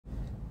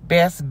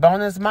best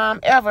bonus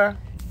mom ever.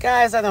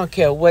 Guys, I don't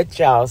care what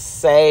y'all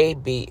say.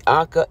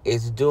 Bianca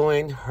is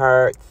doing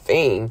her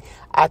thing.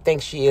 I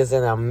think she is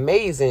an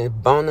amazing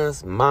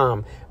bonus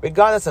mom.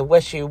 Regardless of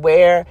what she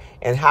wear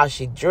and how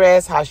she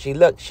dress, how she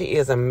look, she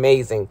is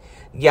amazing.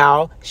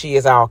 Y'all, she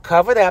is all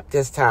covered up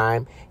this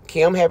time.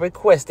 Kim had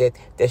requested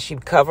that she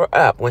cover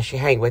up when she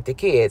hang with the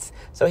kids.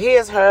 So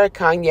here's her,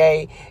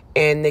 Kanye,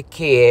 and the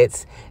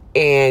kids.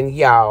 And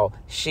y'all,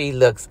 she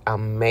looks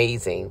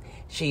amazing.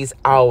 She's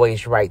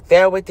always right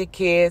there with the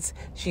kids.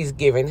 She's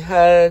giving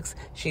hugs.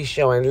 She's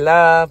showing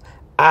love.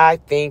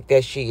 I think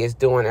that she is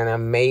doing an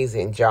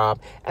amazing job.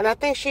 And I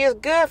think she is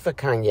good for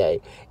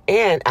Kanye.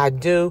 And I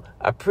do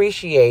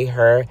appreciate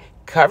her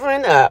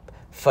covering up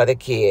for the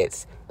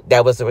kids.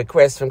 That was a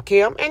request from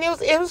Kim, and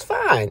it was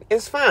fine.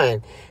 It's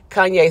fine.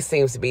 Kanye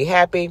seems to be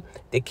happy.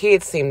 The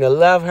kids seem to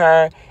love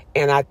her.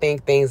 And I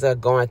think things are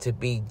going to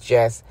be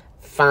just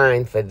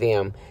fine for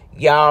them.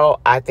 Y'all,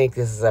 I think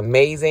this is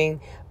amazing.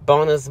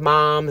 Bonus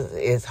moms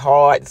is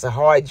hard. It's a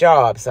hard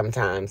job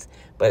sometimes,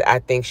 but I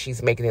think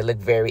she's making it look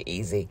very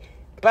easy.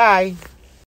 Bye.